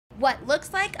What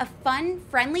looks like a fun,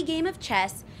 friendly game of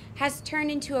chess has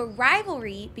turned into a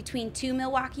rivalry between two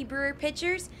Milwaukee Brewer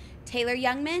pitchers, Taylor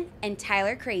Jungmann and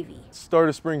Tyler Cravy. Start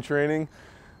of spring training,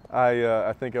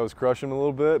 I think I was crushing him a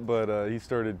little bit, but he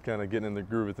started kind of getting in the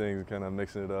groove of things and kind of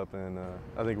mixing it up, and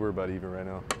I think we're about even right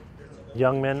now.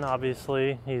 Jungmann,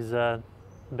 obviously, he's the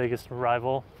biggest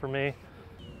rival for me.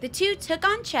 The two took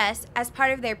on chess as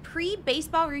part of their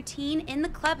pre-baseball routine in the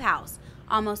clubhouse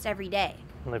almost every day.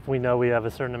 If we know we have a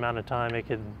certain amount of time, it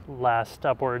could last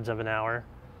upwards of an hour.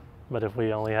 But if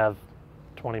we only have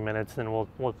 20 minutes, then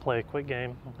we'll play a quick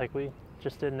game like we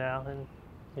just did now, and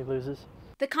he loses.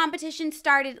 The competition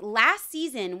started last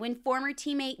season when former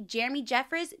teammate Jeremy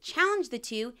Jeffers challenged the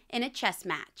two in a chess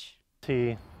match.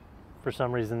 He, for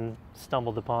some reason,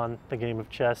 stumbled upon the game of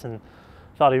chess and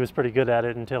thought he was pretty good at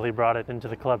it until he brought it into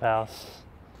the clubhouse,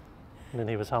 and then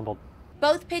he was humbled.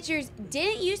 Both pitchers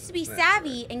didn't used to be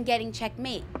savvy in getting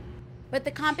checkmate, but the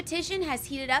competition has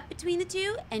heated up between the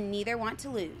two and neither want to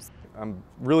lose. I'm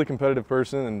a really competitive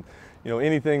person, and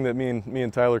anything that me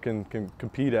and Tyler can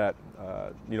compete at,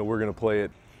 we're going to play it.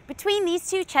 Between these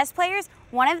two chess players,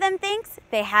 one of them thinks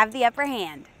they have the upper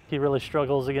hand. He really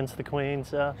struggles against the queen,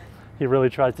 so he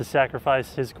really tries to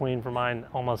sacrifice his queen for mine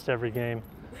almost every game,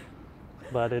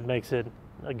 but it makes it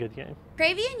a good game.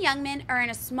 Cravy and Jungmann are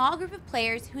in a small group of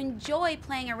players who enjoy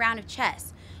playing a round of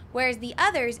chess, whereas the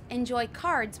others enjoy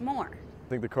cards more. I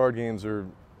think the card games are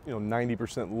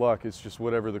 90% luck. It's just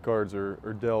whatever the cards are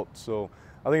dealt. So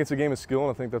I think it's a game of skill,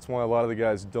 and I think that's why a lot of the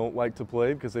guys don't like to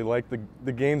play, because they like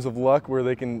the games of luck where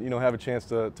they can have a chance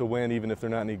to win even if they're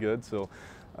not any good. So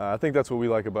I think that's what we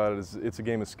like about it, is it's a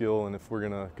game of skill, and if we're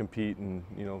going to compete and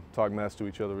talk mess to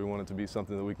each other, we want it to be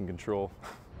something that we can control.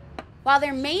 While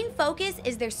their main focus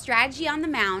is their strategy on the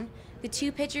mound, the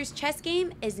two pitchers' chess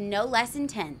game is no less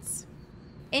intense.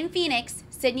 In Phoenix,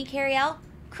 Sydney Cariel,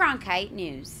 Cronkite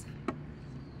News.